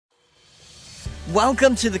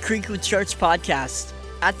Welcome to the Creekwood Church Podcast.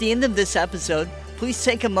 At the end of this episode, please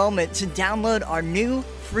take a moment to download our new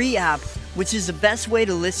free app, which is the best way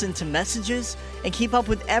to listen to messages and keep up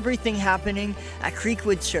with everything happening at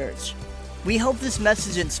Creekwood Church. We hope this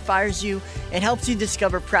message inspires you and helps you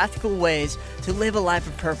discover practical ways to live a life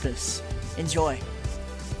of purpose. Enjoy.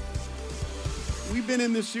 We've been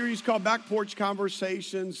in this series called Back Porch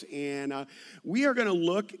Conversations, and we are going to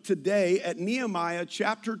look today at Nehemiah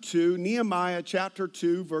chapter 2,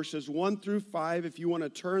 verses 1 through 5, if you want to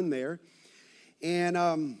turn there.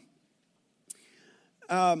 And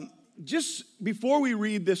just before we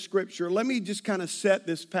read this scripture, let me just kind of set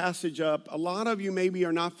this passage up. A lot of you maybe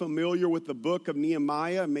are not familiar with the book of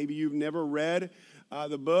Nehemiah. Maybe you've never read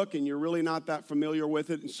the book and you're really not that familiar with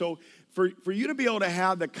it. And so for you to be able to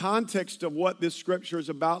have the context of what this scripture is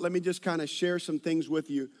about, let me just kind of share some things with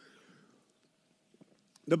you.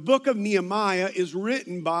 The book of Nehemiah is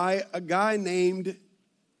written by a guy named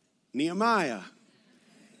Nehemiah.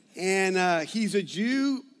 And he's a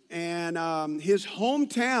Jew, and his home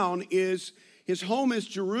is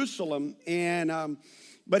Jerusalem. And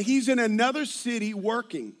but he's in another city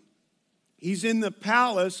working. He's in the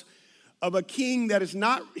palace of a king that is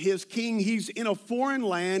not his king. He's in a foreign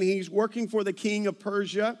land. He's working for the king of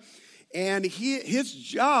Persia. And his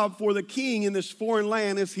job for the king in this foreign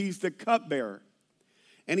land is he's the cupbearer.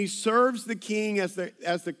 And he serves the king as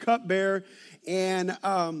the cupbearer. And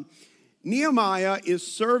Nehemiah is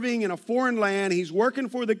serving in a foreign land. He's working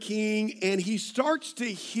for the king. And he starts to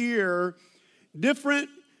hear different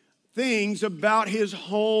things about his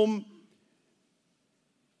home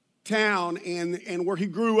town and where he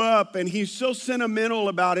grew up, and he's so sentimental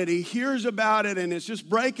about it. He hears about it and it's just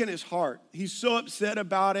breaking his heart. He's so upset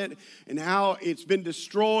about it and how it's been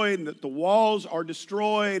destroyed and that the walls are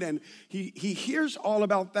destroyed, and he hears all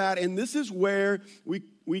about that. And this is where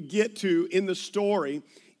we get to in the story.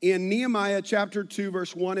 In Nehemiah chapter 2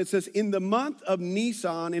 verse 1, it says, in the month of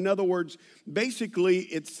Nisan, in other words, basically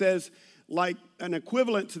it says, like an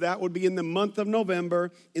equivalent to that would be in the month of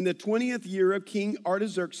November, in the 20th year of King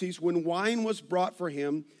Artaxerxes, when wine was brought for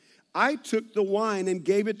him, I took the wine and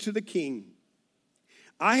gave it to the king.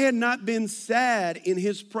 I had not been sad in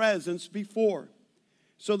his presence before.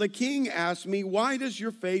 So the king asked me, why does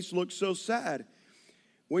your face look so sad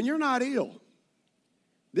when you're not ill?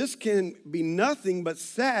 This can be nothing but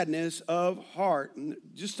sadness of heart. And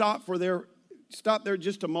just stop there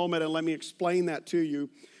just a moment and let me explain that to you.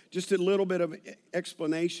 Just a little bit of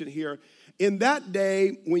explanation here. In that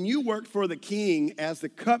day, when you worked for the king as the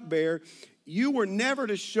cupbearer, you were never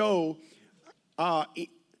to show,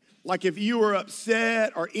 like if you were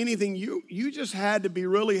upset or anything, you just had to be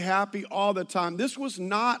really happy all the time. This was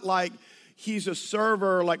not like he's a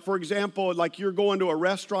server. Like, for example, like you're going to a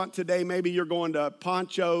restaurant today. Maybe you're going to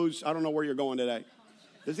Poncho's. I don't know where you're going today.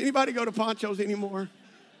 Does anybody go to Poncho's anymore?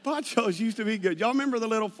 Poncho's used to be good. Y'all remember the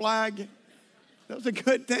little flag? That was a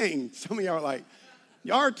good thing. Some of y'all are like,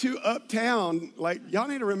 y'all are too uptown. Like, y'all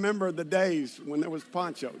need to remember the days when there was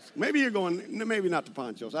Ponchos. Maybe you're going, maybe not to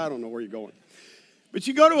Ponchos. I don't know where you're going. But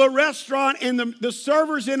you go to a restaurant and the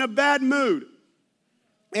server's in a bad mood.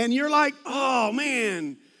 And you're like, oh,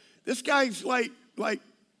 man, this guy's like,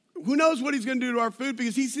 who knows what he's going to do to our food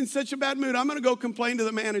because he's in such a bad mood. I'm going to go complain to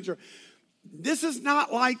the manager. This is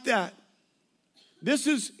not like that. This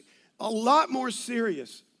is a lot more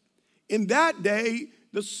serious. In that day,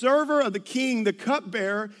 the server of the king, the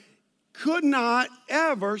cupbearer, could not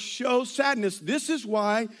ever show sadness. This is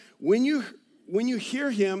why when you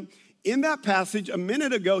hear him in that passage a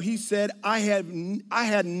minute ago, he said, I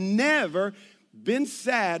had never been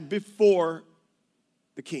sad before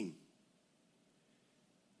the king.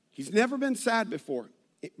 He's never been sad before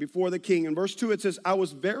the king. In verse 2, it says, I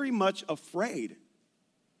was very much afraid.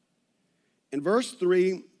 In verse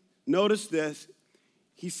 3, notice this.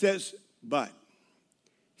 He says,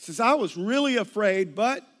 I was really afraid,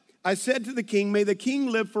 but I said to the king, may the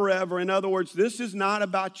king live forever. In other words, this is not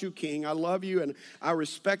about you, king. I love you and I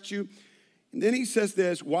respect you. And then he says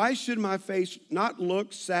this, why should my face not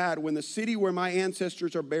look sad when the city where my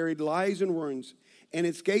ancestors are buried lies in ruins and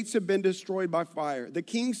its gates have been destroyed by fire? The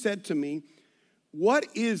king said to me, what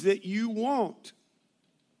is it you want?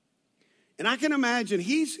 And I can imagine,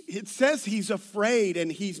 it says he's afraid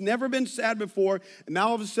and he's never been sad before. And now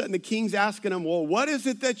all of a sudden the king's asking him, well, what is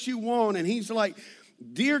it that you want? And he's like,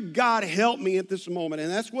 dear God, help me at this moment. And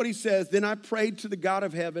that's what he says. Then I prayed to the God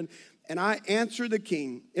of heaven and I answered the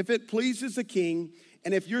king. If it pleases the king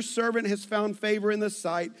and if your servant has found favor in the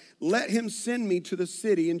sight, let him send me to the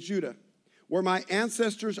city in Judah where my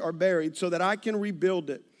ancestors are buried so that I can rebuild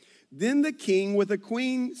it. Then the king with the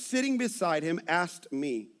queen sitting beside him asked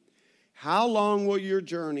me, how long will your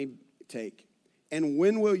journey take? And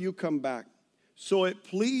when will you come back? So it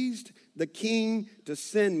pleased the king to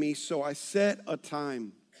send me, so I set a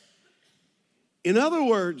time. In other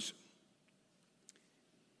words,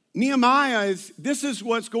 Nehemiah this is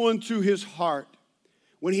what's going through his heart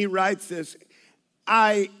when he writes this.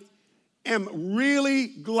 I am really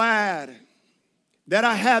glad that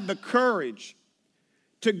I had the courage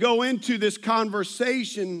to go into this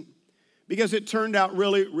conversation because it turned out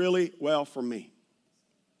really, really well for me.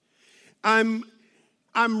 I'm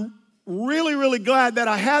really, really glad that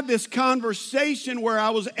I had this conversation where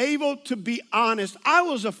I was able to be honest. I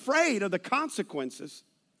was afraid of the consequences.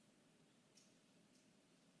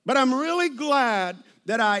 But I'm really glad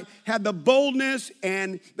that I had the boldness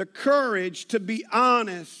and the courage to be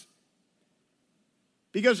honest.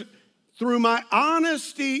 Because through my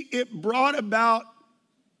honesty, it brought about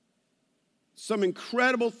some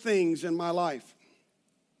incredible things in my life.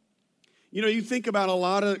 You know, you think about a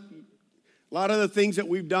lot of the things that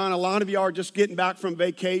we've done. A lot of you are just getting back from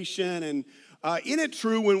vacation. And isn't it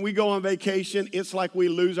true when we go on vacation, it's like we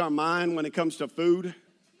lose our mind when it comes to food?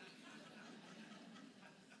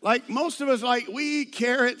 Like most of us, like we eat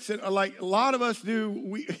carrots, and like a lot of us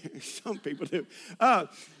do. Some people do.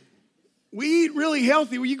 We eat really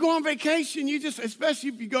healthy. When you go on vacation, you just,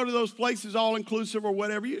 especially if you go to those places all inclusive or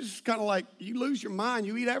whatever, you just kind of like, you lose your mind.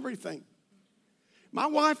 You eat everything. My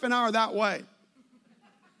wife and I are that way.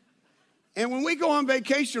 And when we go on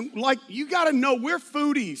vacation, like you got to know we're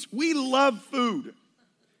foodies. We love food.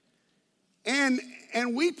 And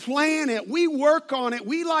we plan it, we work on it,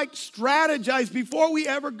 we like strategize before we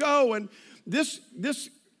ever go. And this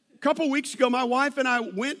couple weeks ago, my wife and I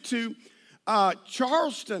went to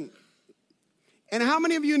Charleston. And how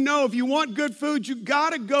many of you know if you want good food, you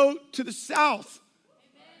got to go to the South?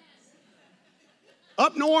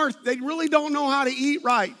 Up north, they really don't know how to eat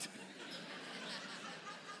right.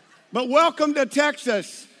 But welcome to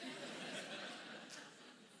Texas.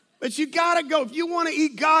 But you got to go. If you want to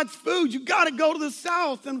eat God's food, you got to go to the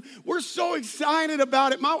South. And we're so excited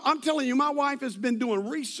about it. I'm telling you, my wife has been doing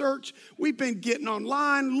research. We've been getting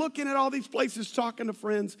online, looking at all these places, talking to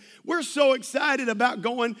friends. We're so excited about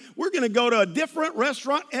going. We're going to go to a different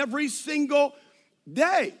restaurant every single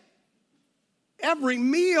day. Every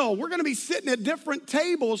meal, we're going to be sitting at different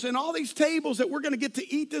tables, and all these tables that we're going to get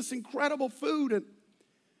to eat this incredible food. And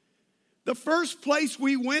the first place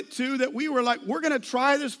we went to that we were like, we're going to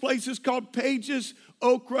try this place is called Page's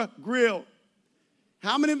Okra Grill.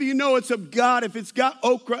 How many of you know it's of God if it's got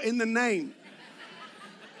okra in the name?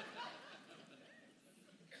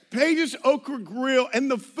 Page's Okra Grill, and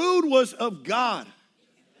the food was of God.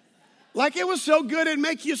 Like it was so good it'd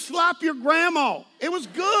make you slap your grandma. It was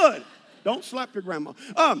good. Don't slap your grandma.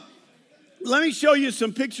 Let me show you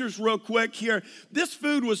some pictures real quick here. This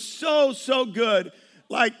food was so good.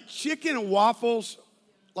 Like chicken and waffles,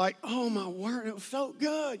 like, oh my word, it was so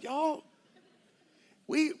good, y'all.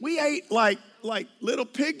 We ate like little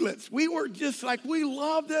piglets. We were just like, we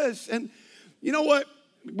love this. And you know what?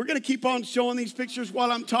 We're going to keep on showing these pictures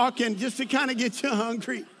while I'm talking just to kind of get you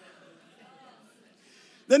hungry.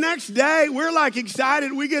 The next day, we're like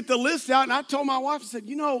excited. We get the list out, and I told my wife, I said,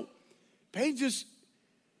 you know, Page's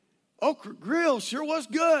Okra Grill sure was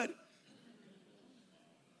good.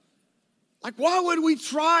 Like, why would we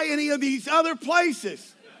try any of these other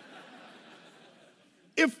places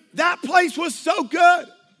if that place was so good?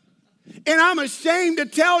 And I'm ashamed to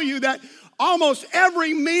tell you that almost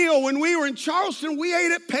every meal when we were in Charleston, we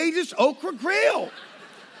ate at Page's Okra Grill.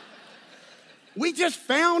 We just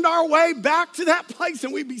found our way back to that place,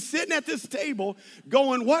 and we'd be sitting at this table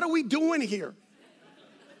going, what are we doing here?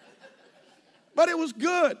 But it was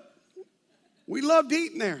good. We loved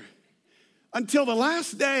eating there. Until the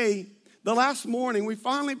last day, the last morning, we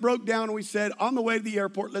finally broke down and we said, on the way to the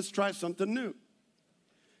airport, let's try something new.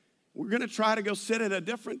 We're going to try to go sit at a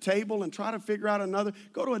different table and try to figure out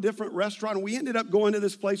go to a different restaurant. And we ended up going to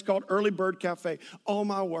this place called Early Bird Cafe. Oh,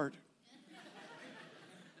 my word.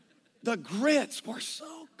 The grits were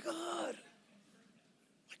so good.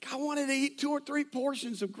 Like I wanted to eat 2 or 3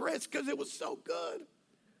 portions of grits because it was so good.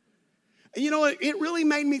 And you know, it really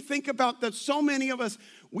made me think about that so many of us,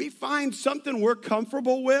 we find something we're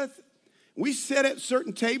comfortable with. We sit at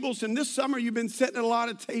certain tables, and this summer you've been sitting at a lot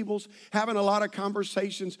of tables, having a lot of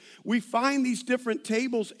conversations. We find these different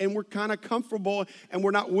tables, and we're kind of comfortable, and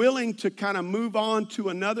we're not willing to kind of move on to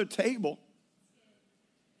another table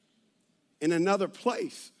in another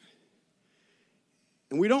place.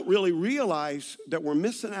 And we don't really realize that we're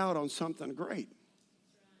missing out on something great.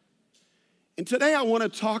 And today I want to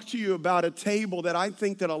talk to you about a table that I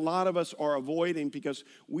think that a lot of us are avoiding because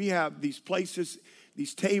we have these places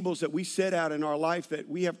these tables that we sit at in our life, that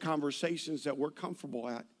we have conversations that we're comfortable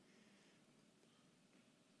at.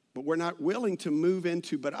 But we're not willing to move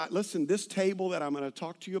into, listen, this table that I'm going to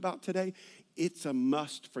talk to you about today, it's a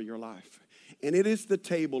must for your life. And it is the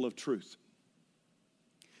table of truth.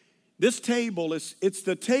 This table it's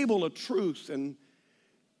the table of truth. And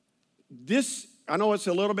this, I know it's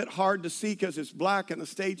a little bit hard to see because it's black and the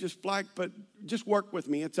stage is black, but just work with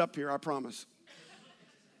me. It's up here, I promise.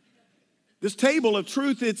 This table of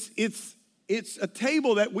truth, it's a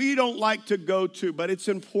table that we don't like to go to, but it's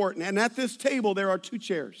important. And at this table, there are 2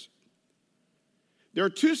 chairs. There are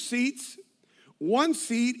 2 seats. One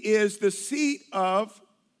seat is the seat of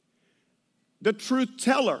the truth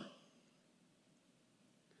teller.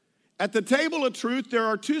 At the table of truth, there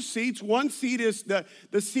are 2 seats. One seat is the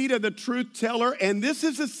seat of the truth teller, and this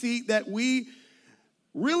is a seat that we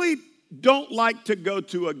really don't like to go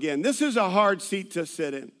to again. This is a hard seat to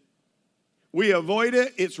sit in. We avoid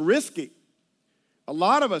it. It's risky. A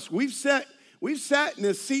lot of us, we've sat in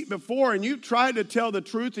this seat before, and you've tried to tell the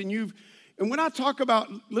truth, and when I talk about,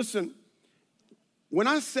 listen, when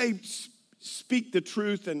I say speak the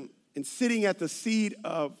truth and sitting at the seat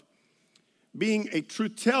of being a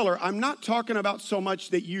truth teller, I'm not talking about so much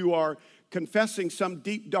that you are confessing some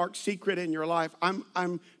deep, dark secret in your life.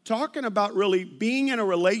 I'm talking about really being in a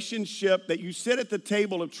relationship that you sit at the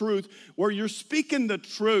table of truth where you're speaking the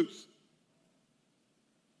truth.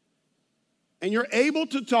 And you're able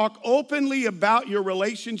to talk openly about your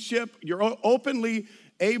relationship. You're openly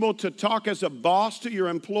able to talk as a boss to your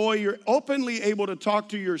employee. You're openly able to talk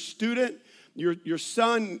to your student, your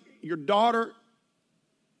son, your daughter.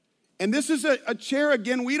 And this is a chair,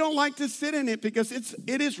 again, we don't like to sit in it because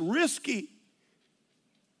it is risky.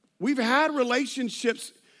 We've had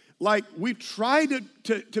relationships like we've tried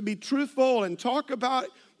to be truthful and talk about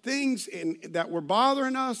things that were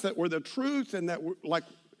bothering us, that were the truth, and that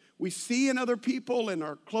we see in other people and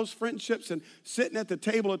our close friendships, and sitting at the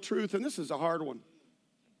table of truth, and this is a hard one.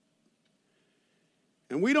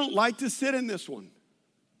 And we don't like to sit in this one.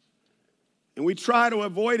 And we try to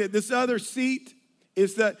avoid it. This other seat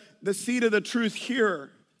is the seat of the truth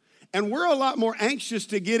hearer. And we're a lot more anxious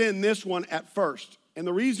to get in this one at first. And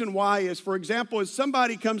the reason why is, for example, if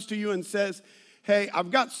somebody comes to you and says, hey,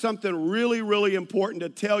 I've got something really, really important to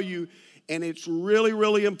tell you, and it's really,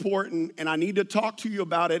 really important, and I need to talk to you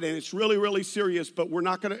about it, and it's really, really serious, but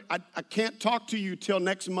I can't talk to you till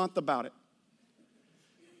next month about it.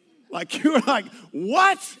 Like, you're like,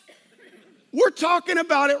 what? We're talking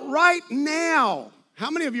about it right now. How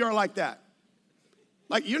many of you are like that?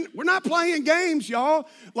 Like, we're not playing games, y'all.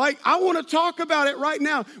 Like, I want to talk about it right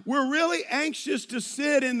now. We're really anxious to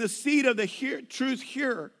sit in the seat of the truth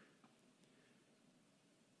hearer.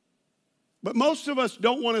 But most of us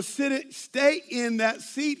don't want to stay in that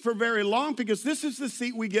seat for very long because this is the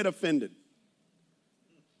seat we get offended.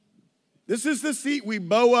 This is the seat we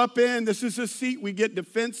bow up in. This is the seat we get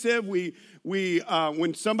defensive.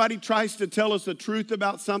 When somebody tries to tell us the truth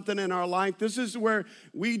about something in our life, this is where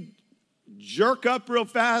we jerk up real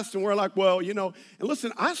fast and we're like, well, and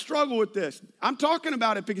listen, I struggle with this. I'm talking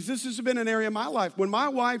about it because this has been an area of my life. When my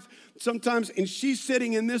wife sometimes, and she's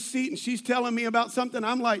sitting in this seat and she's telling me about something,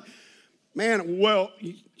 I'm like, man, well,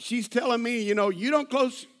 she's telling me, you don't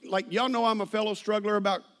close, like, y'all know I'm a fellow struggler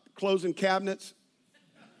about closing cabinets.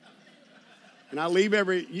 And I leave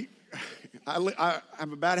I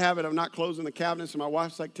have a bad habit of not closing the cabinets, and my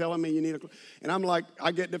wife's like telling me you need to, and I'm like,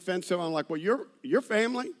 I get defensive. I'm like, well, your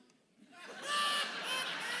family.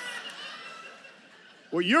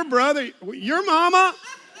 Well, your brother, your mama.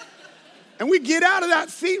 And we get out of that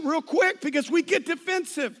seat real quick because we get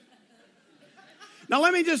defensive. Now,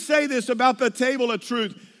 let me just say this about the table of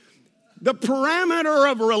truth. The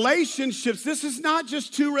parameter of relationships, this is not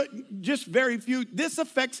just very few. This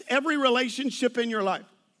affects every relationship in your life.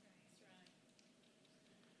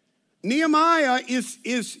 Nehemiah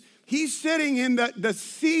he's sitting in the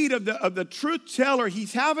seat of the truth teller.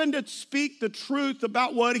 He's having to speak the truth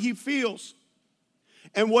about what he feels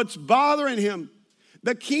and what's bothering him.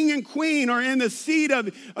 The king and queen are in the seat of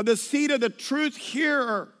the truth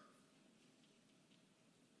hearer.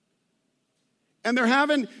 And they're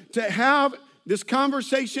having to have this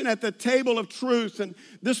conversation at the table of truth. And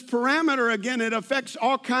this parameter, again, it affects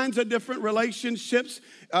all kinds of different relationships.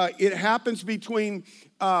 It happens between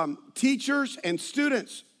teachers and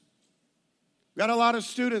students. We've got a lot of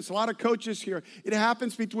students, a lot of coaches here. It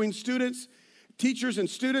happens between teachers and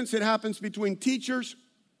students. It happens between teachers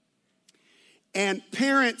and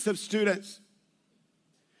parents of students.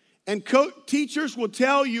 And teachers will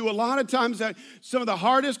tell you a lot of times that some of the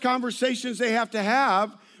hardest conversations they have to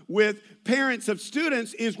have with parents of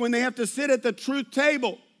students is when they have to sit at the truth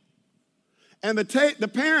table. And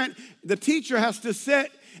the teacher has to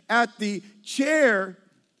sit at the chair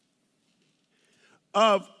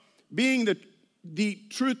of being the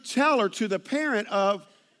truth teller to the parent of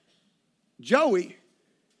Joey.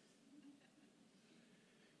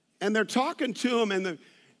 And they're talking to him, and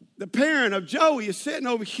the parent of Joey is sitting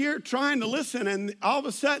over here trying to listen, and all of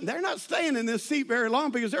a sudden, they're not staying in this seat very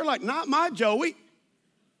long because they're like, not my Joey.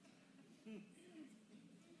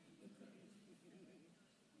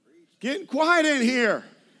 Getting quiet in here.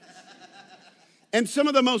 And some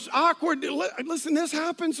of the most awkward, listen, this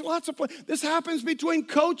happens lots of places. This happens between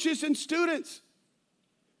coaches and students.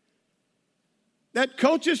 That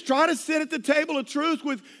coaches try to sit at the table of truth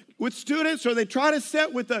with students, or they try to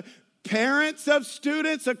sit with the parents of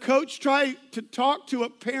students. A coach try to talk to a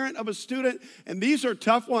parent of a student, and these are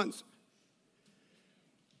tough ones.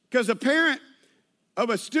 Because a parent of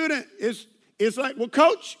a student is like, well,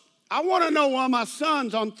 coach, I want to know why my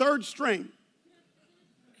son's on third string.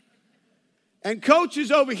 And coach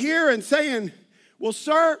is over here and saying, well,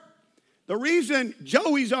 sir, the reason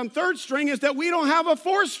Joey's on third string is that we don't have a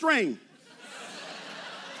fourth string.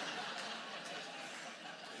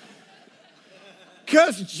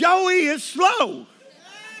 Because Joey is slow.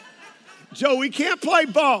 Joey can't play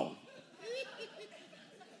ball.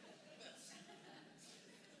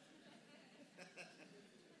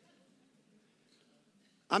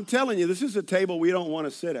 I'm telling you, this is a table we don't want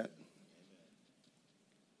to sit at.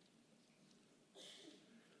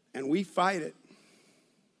 And we fight it.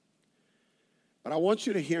 But I want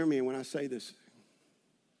you to hear me when I say this.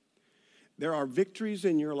 There are victories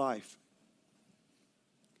in your life.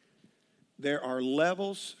 There are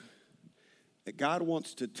levels that God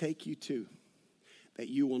wants to take you to that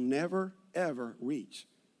you will never, ever reach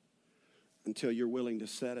until you're willing to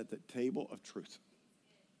sit at the table of truth.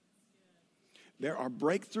 There are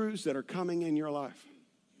breakthroughs that are coming in your life.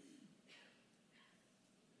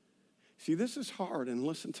 See, this is hard, and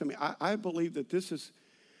listen to me. I believe that this is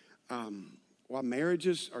why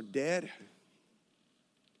marriages are dead.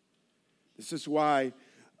 This is why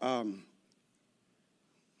a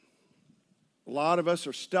lot of us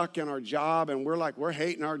are stuck in our job, and we're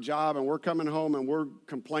hating our job, and we're coming home and we're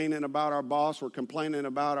complaining about our boss. We're complaining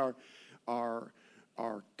about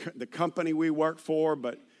the company we work for.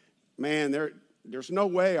 But man, there's no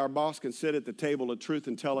way our boss can sit at the table of truth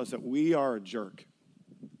and tell us that we are a jerk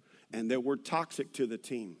and that we're toxic to the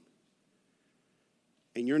team.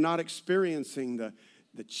 And you're not experiencing the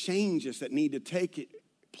changes that need to take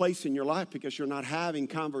place in your life because you're not having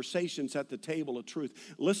conversations at the table of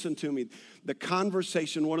truth. Listen to me. The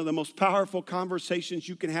conversation, one of the most powerful conversations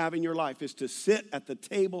you can have in your life is to sit at the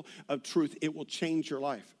table of truth. It will change your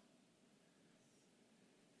life.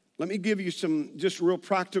 Let me give you some just real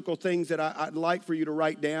practical things that I'd like for you to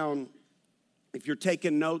write down. If you're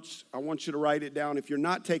taking notes, I want you to write it down. If you're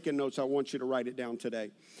not taking notes, I want you to write it down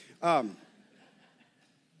today.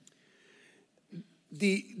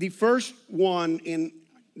 The first one,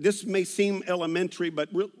 this may seem elementary, but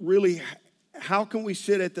really, how can we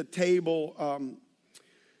sit at the table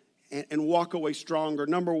and walk away stronger?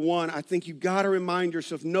 Number one, I think you've got to remind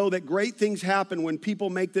yourself, know that great things happen when people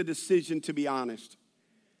make the decision to be honest.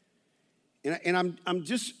 And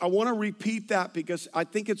I want to repeat that because I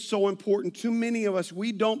think it's so important. Too many of us,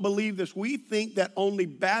 we don't believe this. We think that only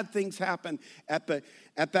bad things happen at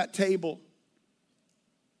that table.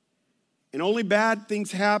 And only bad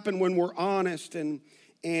things happen when we're honest. And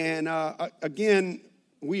again,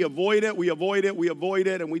 we avoid it,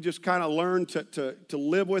 and we just kind of learn to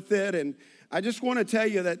live with it. And I just want to tell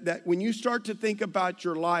you that when you start to think about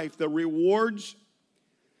your life, the rewards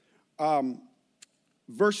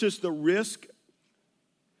versus the risk.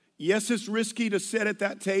 Yes, it's risky to sit at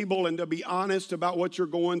that table and to be honest about what you're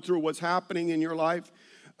going through, what's happening in your life.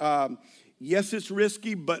 Yes, it's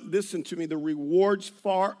risky, but listen to me, the rewards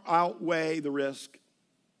far outweigh the risk.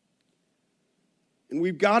 And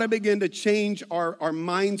we've got to begin to change our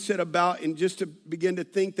mindset about and just to begin to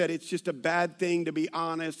think that it's just a bad thing to be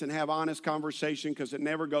honest and have honest conversation because it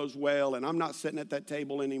never goes well. And I'm not sitting at that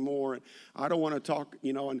table anymore. And I don't want to talk,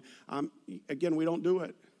 and again, we don't do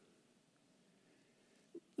it.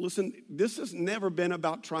 Listen, this has never been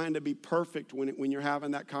about trying to be perfect when you're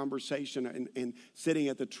having that conversation and sitting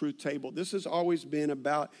at the truth table. This has always been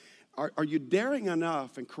about, are you daring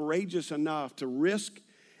enough and courageous enough to risk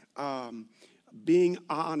being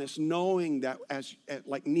honest, knowing that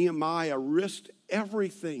like Nehemiah risked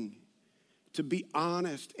everything to be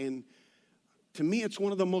honest. And to me, it's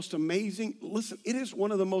one of the most amazing, it is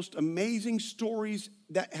one of the most amazing stories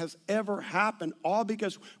that has ever happened, all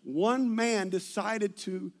because one man decided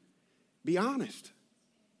to Be honest.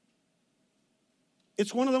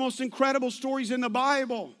 It's one of the most incredible stories in the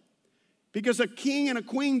Bible because a king and a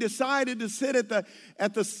queen decided to sit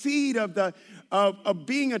at the seat of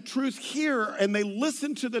being a truth hearer, and they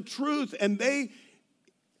listened to the truth, and they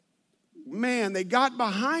got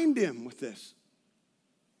behind him with this.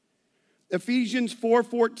 Ephesians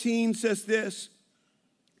 4:14 says this,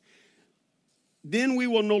 then we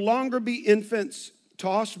will no longer be infants,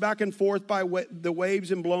 tossed back and forth by the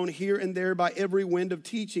waves and blown here and there by every wind of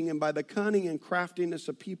teaching and by the cunning and craftiness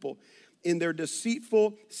of people in their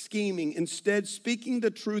deceitful scheming. Instead, speaking the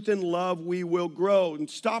truth in love, we will grow. And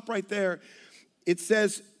stop right there. It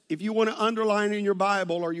says, if you want to underline in your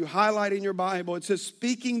Bible or you highlight in your Bible, it says,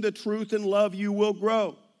 speaking the truth in love, you will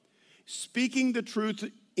grow. Speaking the truth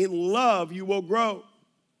in love, you will grow.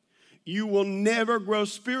 You will never grow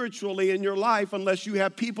spiritually in your life unless you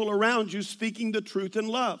have people around you speaking the truth in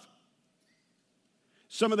love.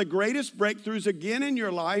 Some of the greatest breakthroughs again in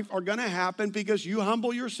your life are going to happen because you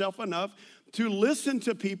humble yourself enough to listen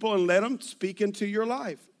to people and let them speak into your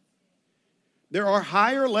life. There are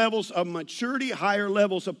higher levels of maturity, higher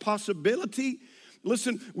levels of possibility.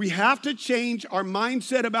 Listen, we have to change our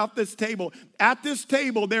mindset about this table. At this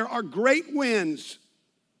table, there are great wins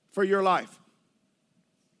for your life.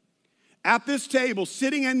 At this table,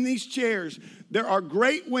 sitting in these chairs, there are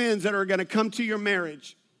great wins that are going to come to your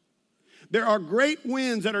marriage. There are great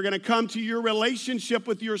wins that are going to come to your relationship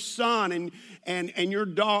with your son and your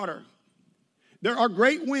daughter. There are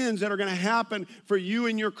great wins that are going to happen for you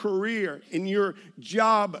in your career, in your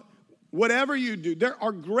job, whatever you do. There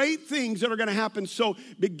are great things that are going to happen. So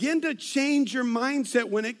begin to change your mindset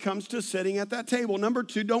when it comes to sitting at that table. Number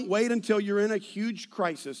 2, don't wait until you're in a huge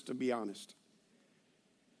crisis, to be honest.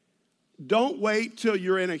 Don't wait till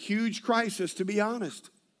you're in a huge crisis, to be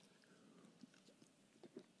honest.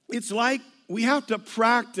 It's like we have to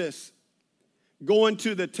practice going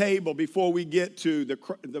to the table before we get to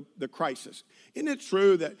the crisis. Isn't it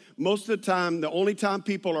true that most of the time, the only time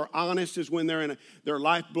people are honest is when their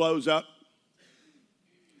life blows up?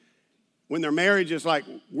 When their marriage is like,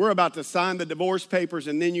 we're about to sign the divorce papers,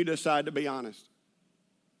 and then you decide to be honest.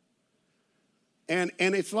 And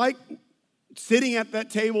it's like sitting at that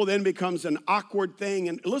table then becomes an awkward thing.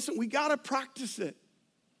 And listen, we got to practice it.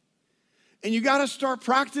 And you got to start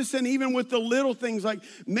practicing even with the little things. Like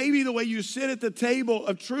maybe the way you sit at the table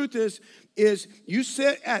of truth is you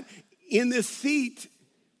sit in this seat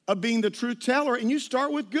of being the truth teller, and you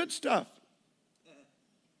start with good stuff.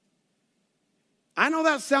 I know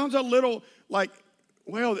that sounds a little like,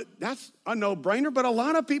 well, that's a no-brainer, but a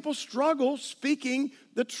lot of people struggle speaking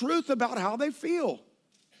the truth about how they feel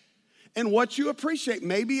and what you appreciate.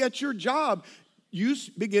 Maybe at your job, you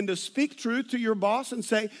begin to speak truth to your boss and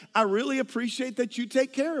say, I really appreciate that you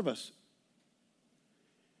take care of us.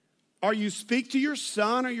 Or you speak to your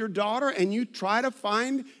son or your daughter and you try to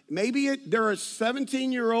find, maybe they're a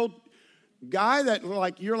 17-year-old guy that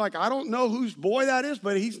you're like, I don't know whose boy that is,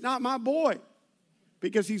 but he's not my boy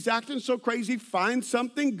because he's acting so crazy. Find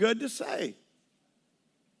something good to say.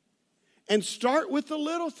 And start with the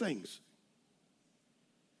little things.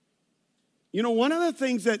 You know, one of the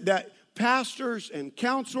things that pastors and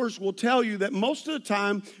counselors will tell you that most of the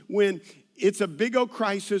time when it's a big old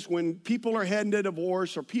crisis, when people are heading to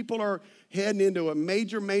divorce or people are heading into a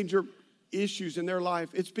major issues in their life,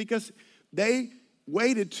 it's because they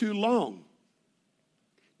waited too long.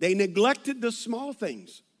 They neglected the small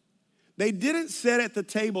things. They didn't sit at the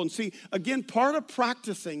table and see. Again, part of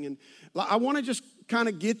practicing, and I want to just kind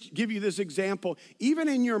of give you this example, even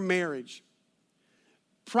in your marriage.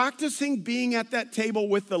 Practicing being at that table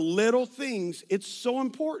with the little things, it's so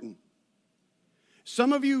important.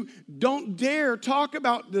 Some of you don't dare talk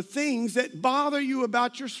about the things that bother you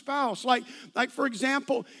about your spouse. Like for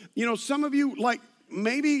example, you know, some of you, like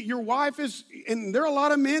maybe your wife is, and there are a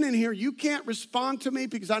lot of men in here, you can't respond to me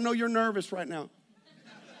because I know you're nervous right now.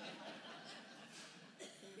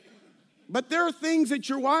 But there are things that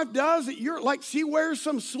your wife does that you're like, she wears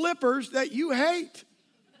some slippers that you hate.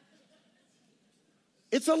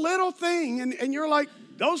 It's a little thing, and you're like,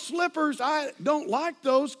 those slippers, I don't like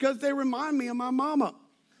those because they remind me of my mama.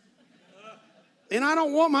 And I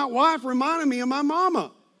don't want my wife reminding me of my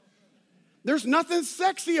mama. There's nothing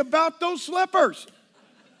sexy about those slippers.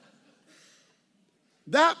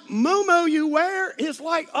 That muumuu you wear is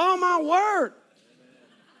like, oh my word.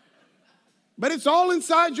 But it's all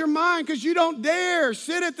inside your mind because you don't dare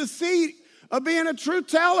sit at the seat of being a truth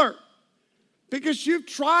teller. Because you've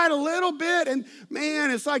tried a little bit and man,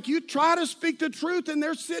 it's like you try to speak the truth and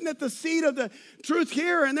they're sitting at the seat of the truth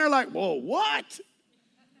here and they're like, whoa, what?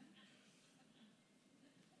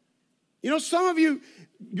 You know, some of you,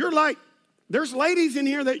 you're like, There's ladies in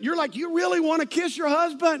here that you're like, you really want to kiss your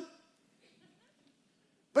husband,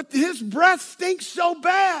 but his breath stinks so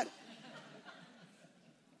bad.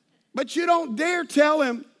 But you don't dare tell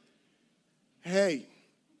him, hey,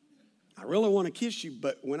 I really want to kiss you,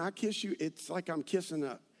 but when I kiss you, it's like I'm kissing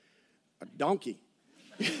a donkey.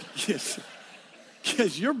 Because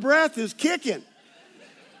your breath is kicking.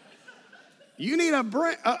 You need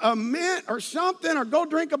a mint or something, or go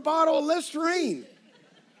drink a bottle of Listerine.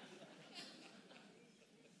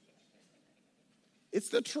 It's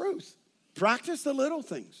the truth. Practice the little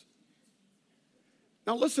things.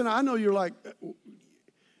 Now listen, I know you're like,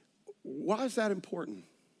 why is that important?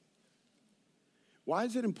 Why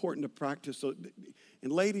is it important to practice? So, and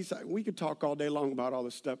ladies, we could talk all day long about all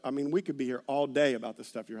this stuff. I mean, we could be here all day about the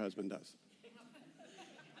stuff your husband does.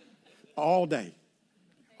 All day.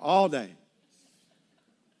 All day.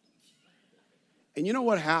 And you know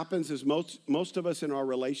what happens is most of us in our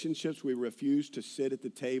relationships, we refuse to sit at the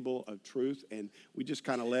table of truth, and we just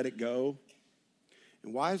kind of let it go.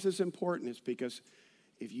 And why is this important? It's because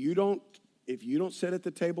if you don't sit at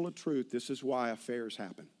the table of truth, this is why affairs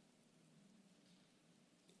happen.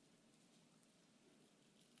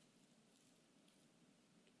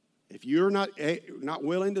 If you're not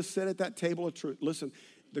willing to sit at that table of truth, listen,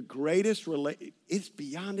 the greatest it's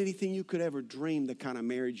beyond anything you could ever dream, the kind of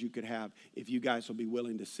marriage you could have if you guys will be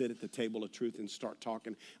willing to sit at the table of truth and start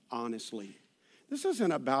talking honestly. This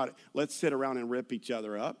isn't about let's sit around and rip each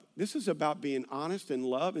other up. This is about being honest in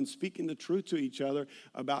love and speaking the truth to each other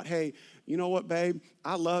about, hey, you know what, babe?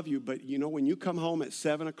 I love you, but you know when you come home at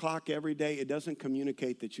 7 o'clock every day, it doesn't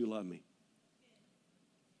communicate that you love me.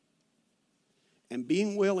 And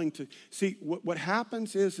being willing to, see, what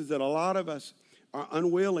happens is that a lot of us are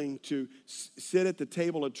unwilling to sit at the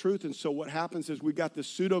table of truth. And so what happens is we got this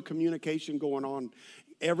pseudo communication going on.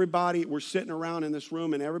 Everybody, we're sitting around in this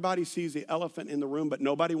room and everybody sees the elephant in the room, but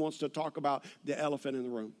nobody wants to talk about the elephant in the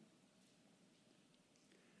room.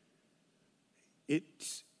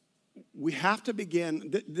 We have to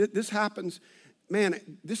begin, this happens, man,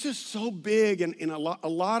 this is so big, and a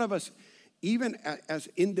lot of us, even as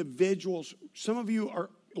individuals, some of you are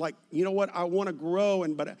like, you know what, I want to grow,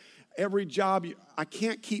 but every job, I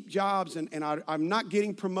can't keep jobs, and I'm not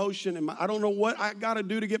getting promotion, and I don't know what I got to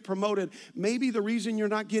do to get promoted. Maybe the reason you're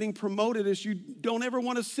not getting promoted is you don't ever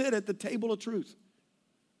want to sit at the table of truth.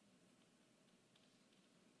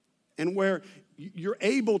 And where you're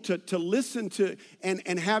able to listen to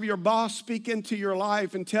and have your boss speak into your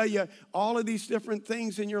life and tell you all of these different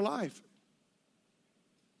things in your life.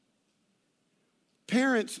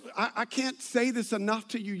 Parents, I can't say this enough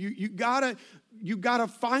to you. You gotta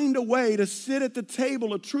find a way to sit at the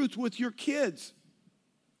table of truth with your kids.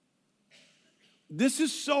 This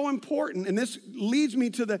is so important, and this leads me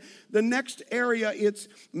to the next area. It's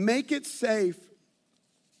make it safe.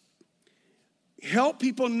 Help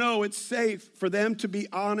people know it's safe for them to be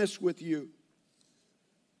honest with you.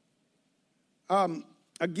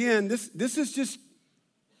 Again, this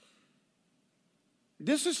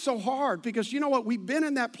is so hard because you know what? We've been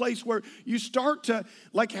in that place where you start to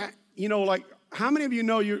how many of you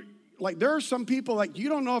know there are some people like you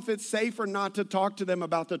don't know if it's safe or not to talk to them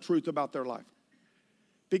about the truth about their life.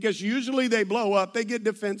 Because usually they blow up, they get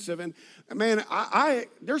defensive. And man,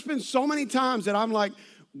 there's been so many times that I'm like,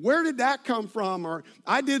 where did that come from? Or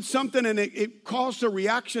I did something and it caused a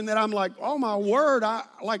reaction that I'm like, oh my word.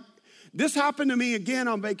 This happened to me again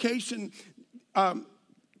on vacation a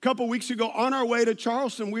couple weeks ago on our way to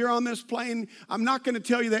Charleston. We were on this plane. I'm not going to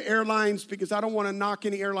tell you the airlines because I don't want to knock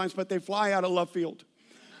any airlines, but they fly out of Love Field.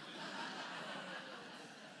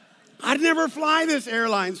 I'd never fly this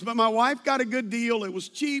airlines, but my wife got a good deal. It was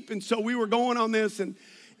cheap, and so we were going on this, and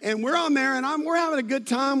we're on there, and we're having a good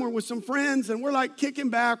time. We're with some friends, and we're like kicking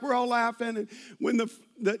back. We're all laughing, and when the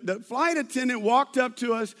flight attendant walked up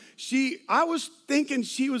to us, I was thinking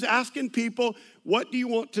she was asking people, what do you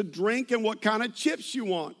want to drink and what kind of chips you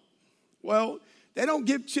want? Well, they don't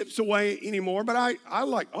give chips away anymore, but I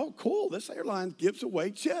like, oh, cool, this airline gives away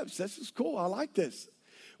chips. This is cool. I like this.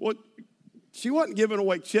 Well, she wasn't giving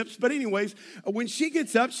away chips, but anyways, when she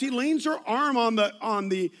gets up, she leans her arm on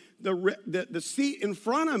the seat in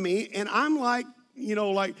front of me, and I'm like,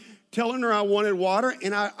 telling her I wanted water,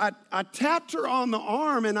 and I tapped her on the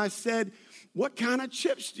arm, and I said, what kind of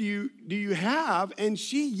chips do you have? And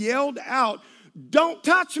she yelled out, don't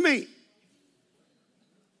touch me.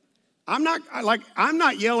 I'm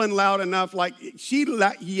not yelling loud enough. Like she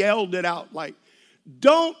yelled it out, like,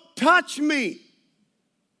 don't touch me.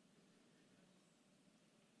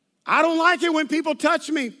 I don't like it when people touch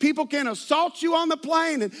me. People can assault you on the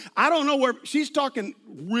plane. And I don't know where she's talking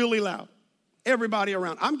really loud. Everybody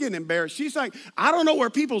around. I'm getting embarrassed. She's like, I don't know where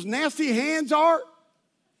people's nasty hands are.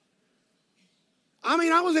 I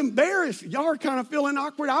mean, I was embarrassed. Y'all are kind of feeling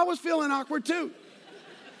awkward. I was feeling awkward too.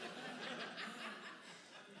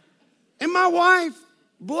 And my wife,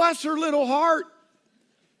 bless her little heart,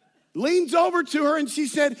 leans over to her and she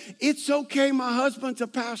said, it's okay, my husband's a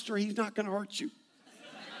pastor. He's not going to hurt you.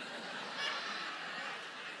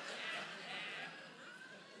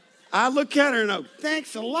 I look at her and go,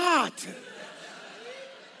 thanks a lot.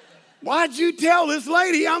 Why'd you tell this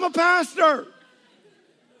lady I'm a pastor?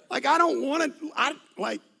 Like, I don't want to, I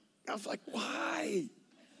was like, why?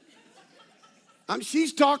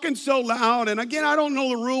 She's talking so loud. And again, I don't know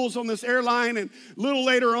the rules on this airline. And a little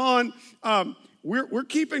later on, we're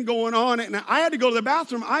keeping going on. And I had to go to the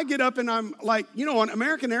bathroom. I get up and I'm like, you know, on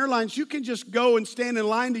American Airlines, you can just go and stand in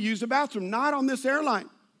line to use the bathroom. Not on this airline.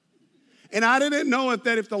 And I didn't know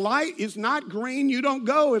that if the light is not green, you don't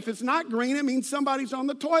go. If it's not green, it means somebody's on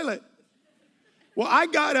the toilet. Well, I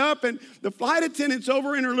got up and the flight attendant's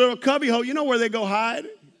over in her little cubby hole. You know where they go hide?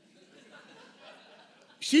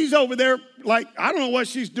 She's over there like, I don't know what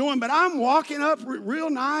she's doing, but I'm walking up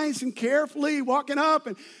real nice and carefully walking up.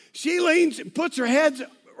 And she leans and puts her head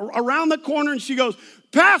around the corner and she goes,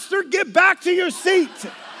 Pastor, get back to your seat.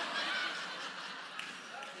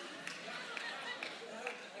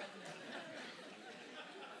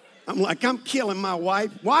 I'm like, I'm killing my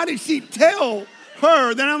wife. Why did she tell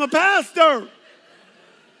her that I'm a pastor?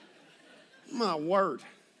 My word.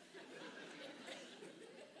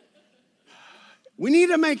 We need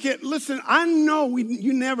to make it, listen, I know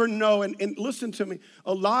you never know, and listen to me.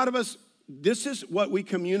 A lot of us, this is what we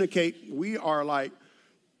communicate. We are like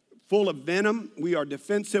full of venom. We are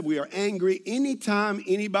defensive. We are angry. Anytime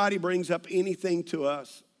anybody brings up anything to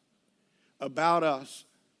us, about us,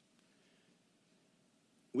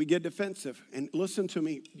 we get defensive. And listen to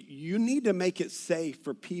me, you need to make it safe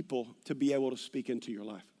for people to be able to speak into your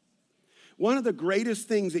life. One of the greatest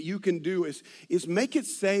things that you can do is make it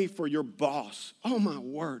safe for your boss. Oh, my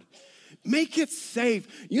word. Make it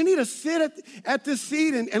safe. You need to sit at the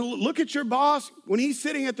seat and look at your boss when he's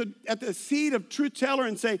sitting at the seat of truth teller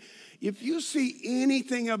and say, if you see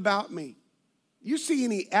anything about me, you see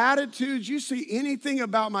any attitudes, you see anything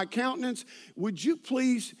about my countenance, would you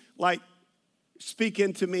please, speak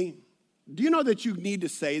into me? Do you know that you need to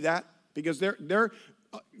say that? Because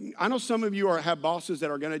I know some of you have bosses that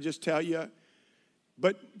are going to just tell you,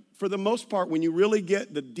 but for the most part, when you really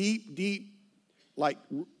get the deep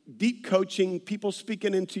coaching, people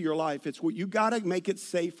speaking into your life, it's what you got to make it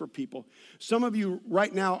safe for people. Some of you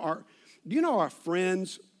right now do you know our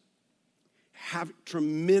friends have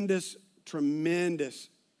tremendous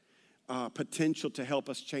potential to help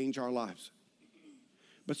us change our lives.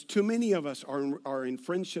 But too many of us are in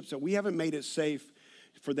friendships that we haven't made it safe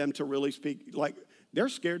for them to really speak. Like, they're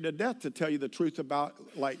scared to death to tell you the truth about,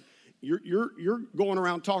 you're going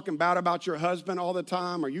around talking bad about your husband all the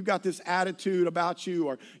time, or you got this attitude about you,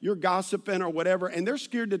 or you're gossiping or whatever, and they're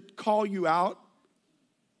scared to call you out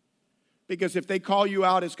because if they call you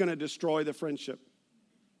out, it's going to destroy the friendship.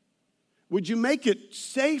 Would you make it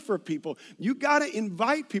safe for people? You got to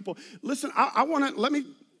invite people. Listen, I want to, let me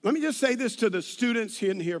just say this to the students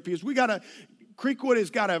in here, because Creekwood has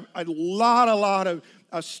got a lot of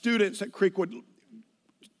students at Creekwood.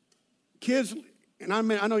 Kids, and I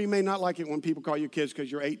know you may not like it when people call you kids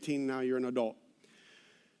because you're 18 now, you're an adult.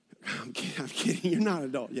 I'm kidding, you're not an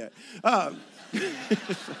adult yet.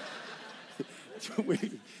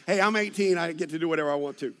 Hey, I'm 18, I get to do whatever I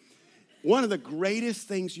want to. One of the greatest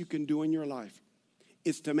things you can do in your life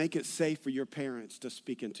is to make it safe for your parents to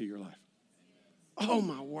speak into your life. Oh,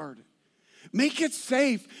 my word. Make it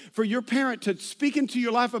safe for your parent to speak into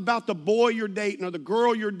your life about the boy you're dating or the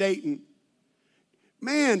girl you're dating.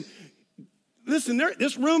 Man, listen,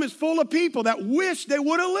 this room is full of people that wish they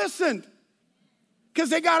would have listened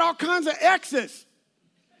because they got all kinds of exes.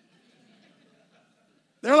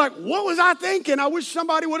 They're like, what was I thinking? I wish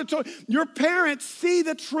somebody would have told. Your parents see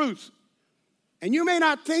the truth. And you may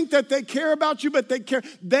not think that they care about you, but they care.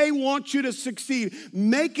 They want you to succeed.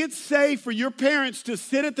 Make it safe for your parents to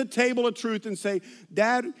sit at the table of truth and say,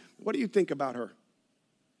 Dad, what do you think about her?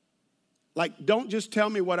 Don't just tell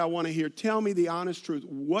me what I want to hear. Tell me the honest truth.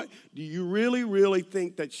 What do you really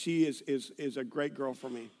think that she is a great girl for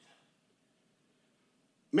me?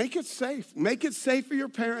 Make it safe. Make it safe for your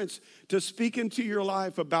parents to speak into your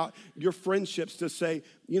life about your friendships, to say,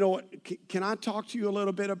 you know what, can I talk to you a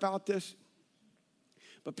little bit about this?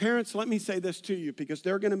 But parents, let me say this to you, because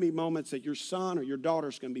there are going to be moments that your son or your daughter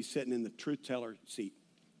is going to be sitting in the truth teller seat.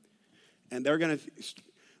 And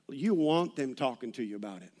you want them talking to you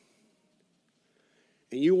about it.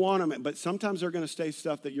 And you want them, but sometimes they're going to say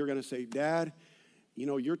stuff that you're going to say, Dad, you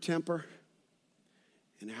know, your temper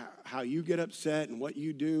and how you get upset and what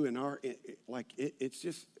you do and it's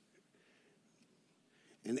just,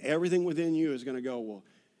 and everything within you is going to go, well,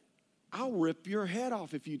 I'll rip your head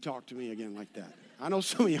off if you talk to me again like that. I know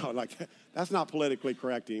some of y'all are like that. That's not politically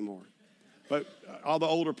correct anymore. But all the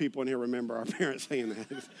older people in here remember our parents saying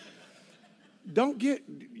that.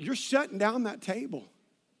 You're shutting down that table.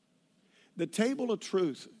 The table of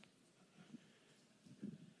truth.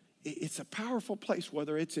 It's a powerful place,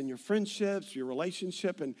 whether it's in your friendships, your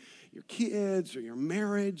relationship, and your kids, or your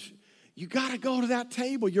marriage. You got to go to that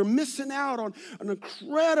table. You're missing out on an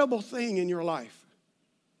incredible thing in your life.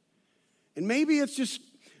 And maybe it's just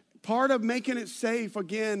part of making it safe,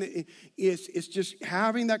 again, is just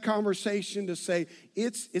having that conversation to say,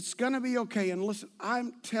 it's going to be okay. And listen,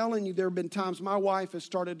 I'm telling you, there have been times my wife has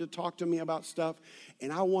started to talk to me about stuff,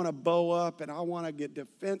 and I want to bow up, and I want to get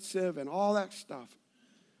defensive, and all that stuff.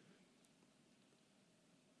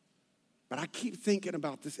 But I keep thinking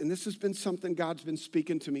about this, and this has been something God's been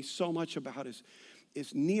speaking to me so much about,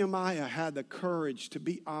 is Nehemiah had the courage to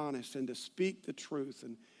be honest and to speak the truth,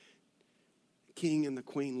 and king and the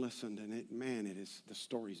queen listened, and the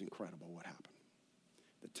story's incredible what happened.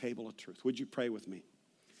 The table of truth. Would you pray with me?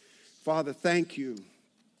 Father, thank you.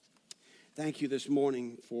 Thank you this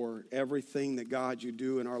morning for everything that, God, you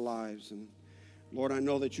do in our lives. And Lord, I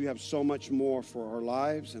know that you have so much more for our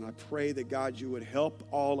lives, and I pray that, God, you would help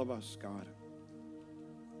all of us, God.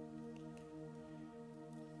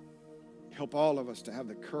 Help all of us to have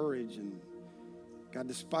the courage and, God,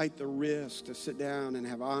 despite the risk, to sit down and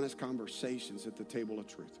have honest conversations at the table of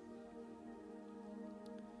truth.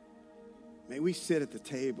 May we sit at the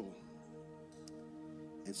table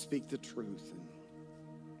and speak the truth, and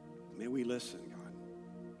may we listen, God.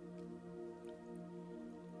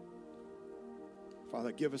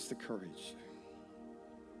 Father, give us the courage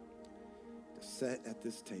to sit at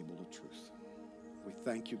this table of truth. We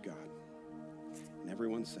thank you, God. And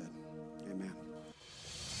everyone said, amen.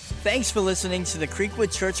 Thanks for listening to the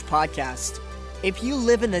Creekwood Church podcast. If you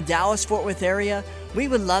live in the Dallas-Fort Worth area, we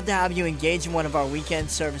would love to have you engage in one of our weekend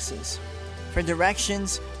services. For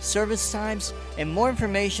directions, service times, and more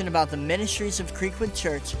information about the ministries of Creekwood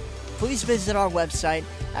Church, please visit our website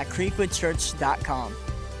at creekwoodchurch.com.